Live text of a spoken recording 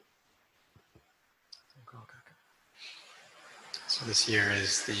this year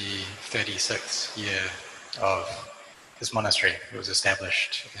is the 36th year of this monastery. It was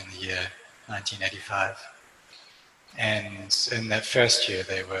established in the year 1985. And in that first year,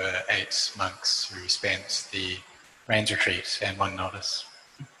 there were 8 monks who spent the rains retreat and 1 novice.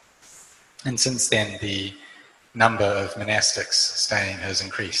 And since then, the number of monastics staying has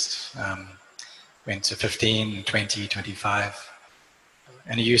increased. Went to 15, 20, 25.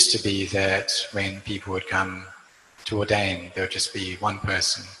 And it used to be that when people would come to ordain, there would just be 1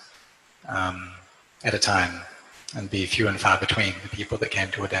 person at a time, and be few and far between the people that came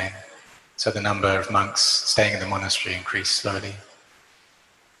to ordain. So the number of monks staying in the monastery increased slowly.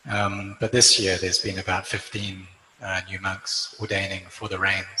 But this year there's been about 15 new monks ordaining for the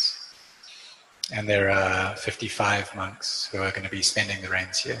rains. And there are 55 monks who are going to be spending the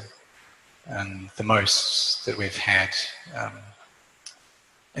rains here. And the most that we've had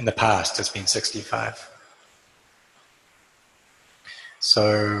in the past has been 65.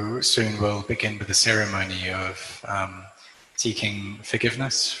 So soon we'll begin with the ceremony of seeking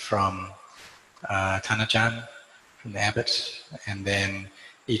forgiveness from Tanajan, from the abbot, and then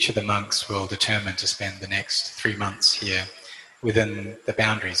each of the monks will determine to spend the next 3 months here within the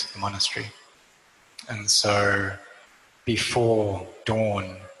boundaries of the monastery. And so before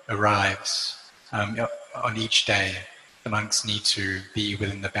dawn arrives, on each day, the monks need to be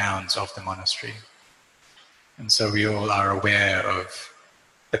within the bounds of the monastery. And so we all are aware of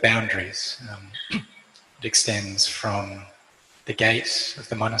the boundaries. It extends from the gate of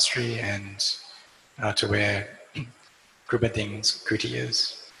the monastery and to where Grubading's kuti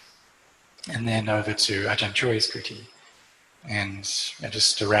is, and then over to Ajahn Choi's kuti, and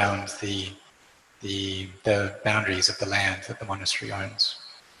just around the boundaries of the land that the monastery owns.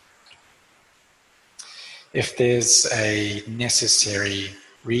 If there's a necessary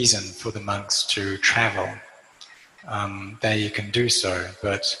reason for the monks to travel, they can do so,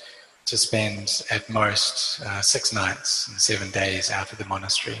 but to spend at most 6 nights and 7 days out of the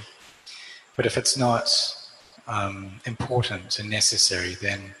monastery. But if it's not important and necessary,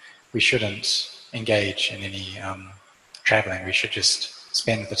 then we shouldn't engage in any traveling. We should just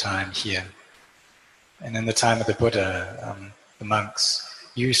spend the time here. And in the time of the Buddha, the monks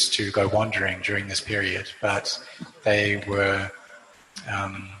used to go wandering during this period, but they were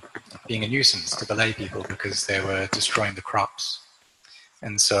being a nuisance to the lay people because they were destroying the crops.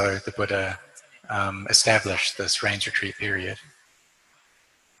 And so the Buddha established this rains retreat period.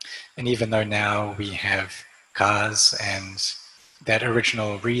 And even though now we have cars and that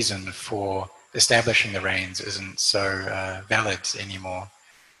original reason for establishing the rains isn't so valid anymore,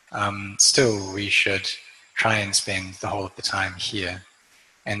 still we should try and spend the whole of the time here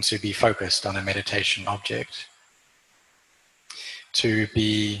and to be focused on a meditation object, to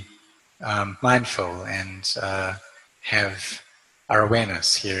be mindful and have our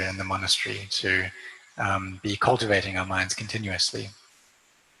awareness here in the monastery, to be cultivating our minds continuously.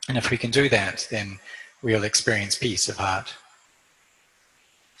 And if we can do that, then we'll experience peace of heart.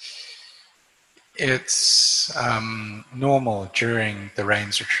 It's normal during the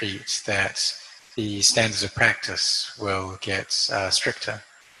rains retreat that the standards of practice will get stricter,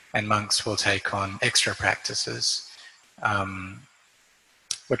 and monks will take on extra practices,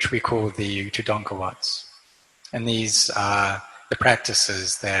 which we call the Tudonkawats. And these are the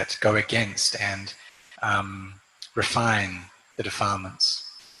practices that go against and refine the defilements.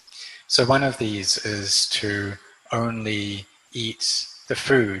 So one of these is to only eat the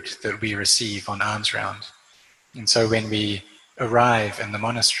food that we receive on alms round. And so when we arrive in the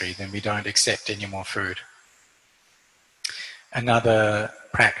monastery, then we don't accept any more food. Another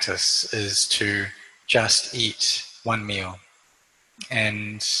practice is to just eat 1 meal.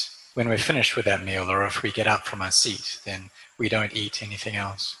 And when we're finished with that meal, or if we get up from our seat, then we don't eat anything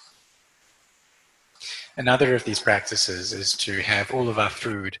else. Another of these practices is to have all of our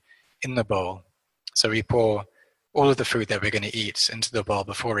food in the bowl. So we pour all of the food that we're going to eat into the bowl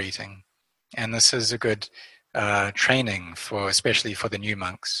before eating. And this is a good training especially for the new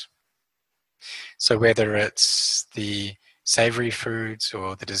monks. So whether it's the savory foods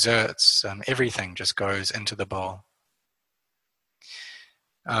or the desserts, everything just goes into the bowl.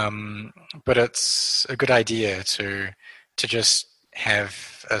 But it's a good idea to just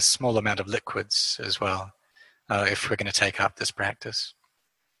have a small amount of liquids as well, if we're going to take up this practice.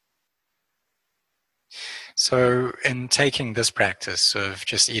 So in taking this practice of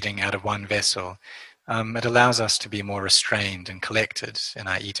just eating out of 1 vessel, it allows us to be more restrained and collected in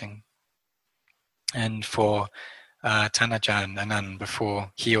our eating. And for Tanajan Anan,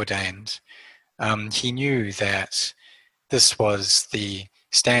 before he ordained, he knew that this was the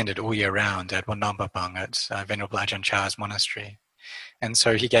standard all year round at Wat Nong Pah Pong, at Venerable Ajahn Chah's monastery. And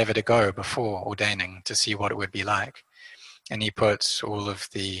so he gave it a go before ordaining to see what it would be like. And he put all of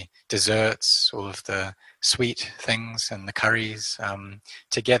the desserts, all of the sweet things and the curries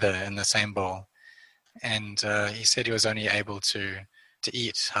together in the same bowl. And he said he was only able to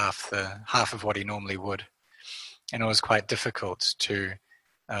eat half of what he normally would. And it was quite difficult to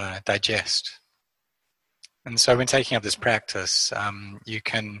digest. And so when taking up this practice, you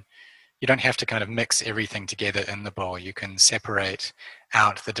don't have to kind of mix everything together in the bowl. You can separate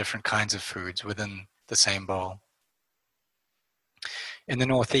out the different kinds of foods within the same bowl. In the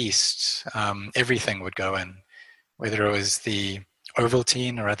Northeast, everything would go in, whether it was the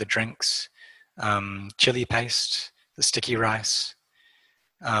Ovaltine or other drinks, chili paste, the sticky rice,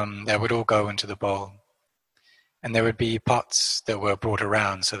 that would all go into the bowl. And there would be pots that were brought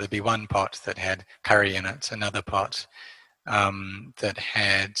around. So there'd be one pot that had curry in it, another pot that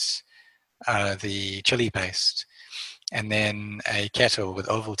had the chili paste, and then a kettle with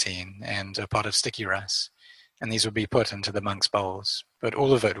Ovaltine and a pot of sticky rice. And these would be put into the monks' bowls. But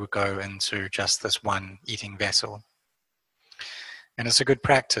all of it would go into just this one eating vessel. And it's a good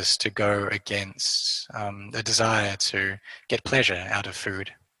practice to go against the desire to get pleasure out of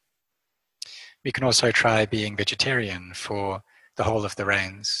food. We can also try being vegetarian for the whole of the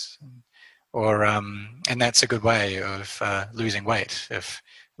rains, or and that's a good way of losing weight if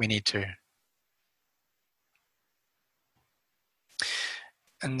we need to.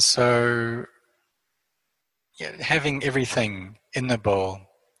 And so, having everything in the bowl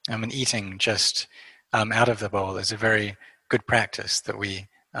and eating just out of the bowl is a very good practice that we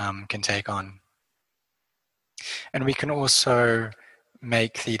can take on. And we can also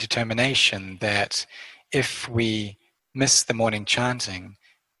make the determination that if we miss the morning chanting,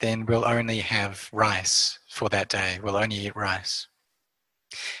 then we'll only have rice for that day. We'll only eat rice.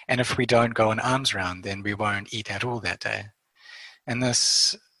 And if we don't go an alms round, then we won't eat at all that day. And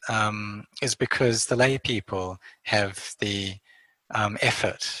this is because the lay people have the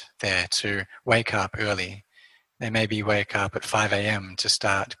effort there to wake up early. They maybe wake up at 5 a.m. to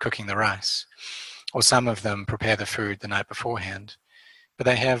start cooking the rice. Or some of them prepare the food the night beforehand. But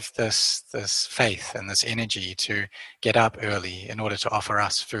they have this faith and this energy to get up early in order to offer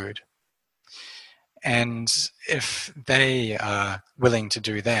us food. And if they are willing to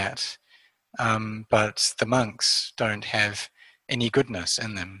do that, but the monks don't have any goodness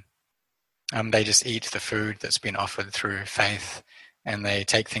in them, they just eat the food that's been offered through faith and they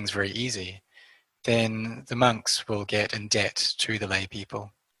take things very easy, then the monks will get in debt to the lay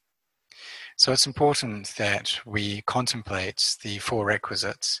people. So it's important that we contemplate the four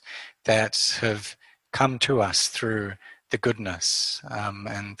requisites that have come to us through the goodness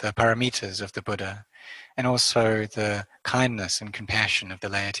and the paramitas of the Buddha, and also the kindness and compassion of the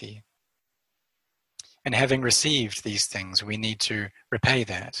laity. And having received these things, we need to repay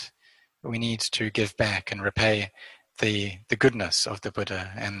that. We need to give back and repay the goodness of the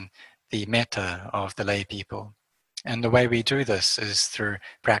Buddha and the metta of the lay people. And the way we do this is through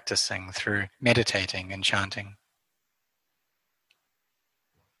practicing, through meditating and chanting.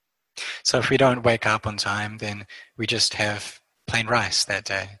 So if we don't wake up on time, then we just have plain rice that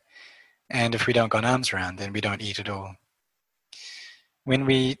day. And if we don't go an alms round, then we don't eat at all. When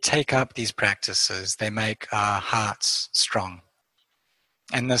we take up these practices, they make our hearts strong.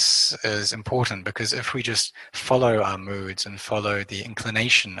 And this is important because if we just follow our moods and follow the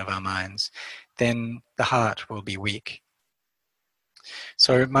inclination of our minds, then the heart will be weak.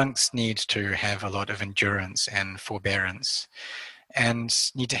 So monks need to have a lot of endurance and forbearance and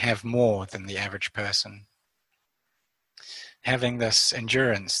need to have more than the average person. Having this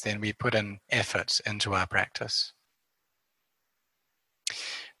endurance, then we put in effort into our practice.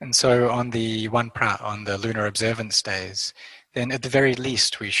 And so on the on the lunar observance days, then at the very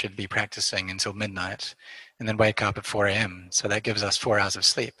least we should be practicing until midnight and then wake up at 4 a.m. So that gives us 4 hours of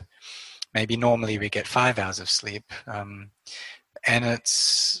sleep. Maybe normally we get 5 hours of sleep, and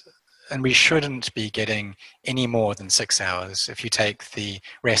we shouldn't be getting any more than 6 hours. If you take the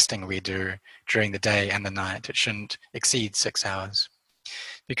resting we do during the day and the night, it shouldn't exceed 6 hours.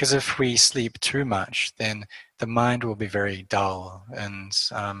 Because if we sleep too much, then the mind will be very dull and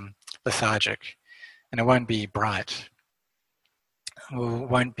lethargic, and it won't be bright. We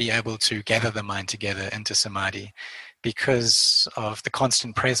won't be able to gather the mind together into samadhi because of the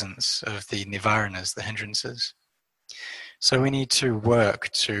constant presence of the nivaranas, the hindrances. So we need to work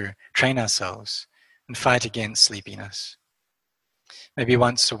to train ourselves and fight against sleepiness. Maybe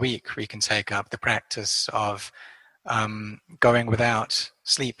once a week we can take up the practice of going without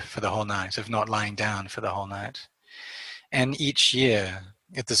sleep for the whole night, of not lying down for the whole night. And each year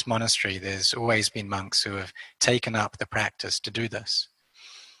at this monastery, there's always been monks who have taken up the practice to do this.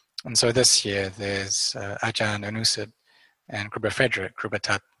 And so this year, there's Ajahn Anusit and Kruba Frederick, Kruba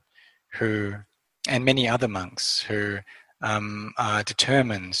Tat, and many other monks who are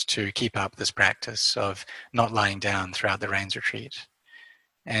determined to keep up this practice of not lying down throughout the rains retreat.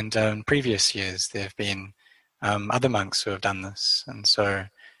 And in previous years, there have been other monks who have done this. And so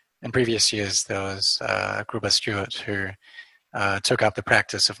in previous years, there was Kruba Stewart who took up the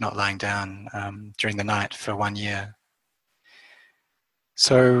practice of not lying down during the night for 1 year.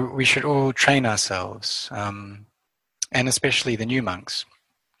 So we should all train ourselves, and especially the new monks,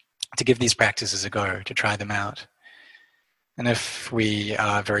 to give these practices a go, to try them out. And if we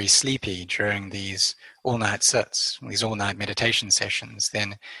are very sleepy during these all-night sits, these all-night meditation sessions,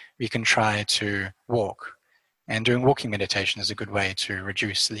 then we can try to walk. And doing walking meditation is a good way to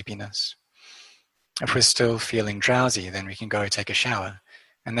reduce sleepiness. If we're still feeling drowsy, then we can go take a shower,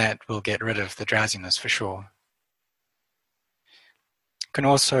 and that will get rid of the drowsiness for sure. We can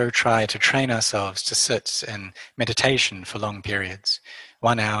also try to train ourselves to sit in meditation for long periods,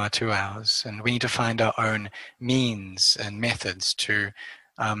 1 hour, 2 hours, and we need to find our own means and methods to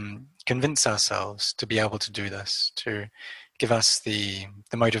convince ourselves to be able to do this, to give us the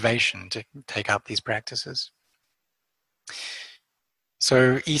motivation to take up these practices.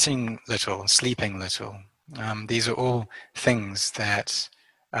 So eating little, sleeping little, these are all things that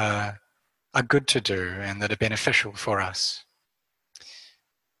are good to do and that are beneficial for us.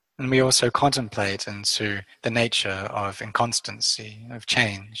 And we also contemplate into the nature of inconstancy, of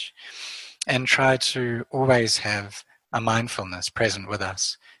change, and try to always have a mindfulness present with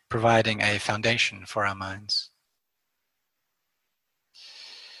us, providing a foundation for our minds.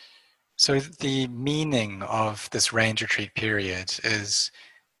 So the meaning of this rains retreat period is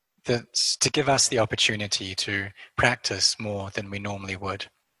that to give us the opportunity to practice more than we normally would.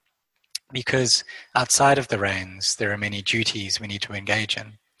 Because outside of the rains, there are many duties we need to engage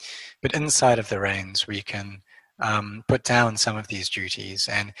in. But inside of the rains, we can put down some of these duties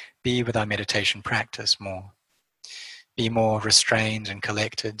and be with our meditation practice more. Be more restrained and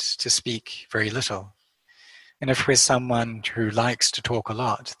collected, to speak very little. And if we're someone who likes to talk a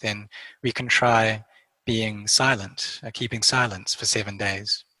lot, then we can try being silent, keeping silence for 7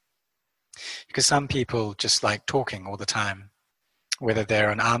 days. Because some people just like talking all the time. Whether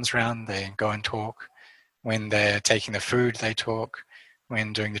they're on alms round, they go and talk. When they're taking the food, they talk.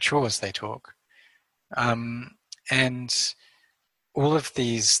 When doing the chores, they talk. And all of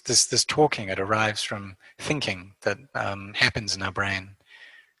this talking, it arrives from thinking that happens in our brain.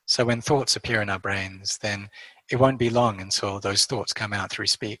 So when thoughts appear in our brains, then it won't be long until those thoughts come out through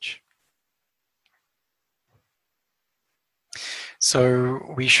speech.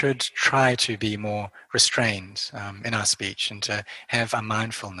 So we should try to be more restrained in our speech and to have a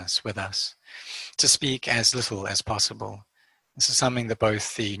mindfulness with us, to speak as little as possible. This is something that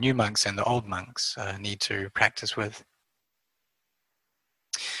both the new monks and the old monks need to practice with.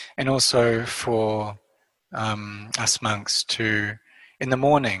 And also for us monks to, in the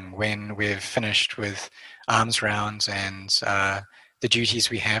morning when we've finished with alms rounds and the duties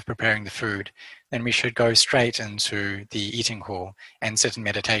we have preparing the food, then we should go straight into the eating hall and sit in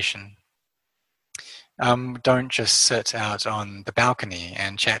meditation. Don't just sit out on the balcony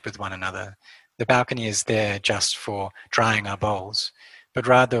and chat with one another. The balcony is there just for drying our bowls, but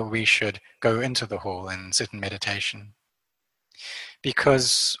rather we should go into the hall and sit in meditation.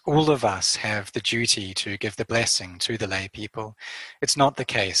 Because all of us have the duty to give the blessing to the lay people. It's not the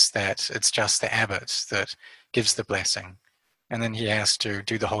case that it's just the abbot that gives the blessing, and then he has to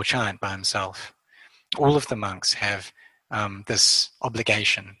do the whole chant by himself. All of the monks have this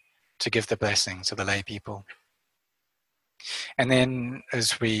obligation to give the blessing to the lay people. And then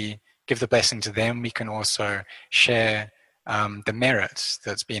as we give the blessing to them, we can also share the merit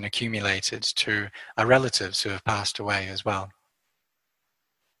that's been accumulated to our relatives who have passed away as well.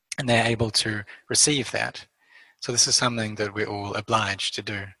 And they're able to receive that. So this is something that we're all obliged to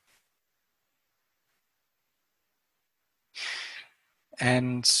do.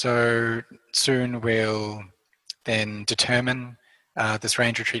 And so soon we'll then determine this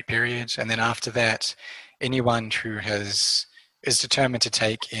rains retreat period, and then after that, anyone who is determined to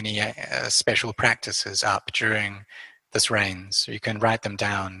take any special practices up during this rains, you can write them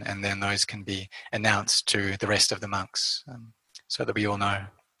down, and then those can be announced to the rest of the monks, so that we all know.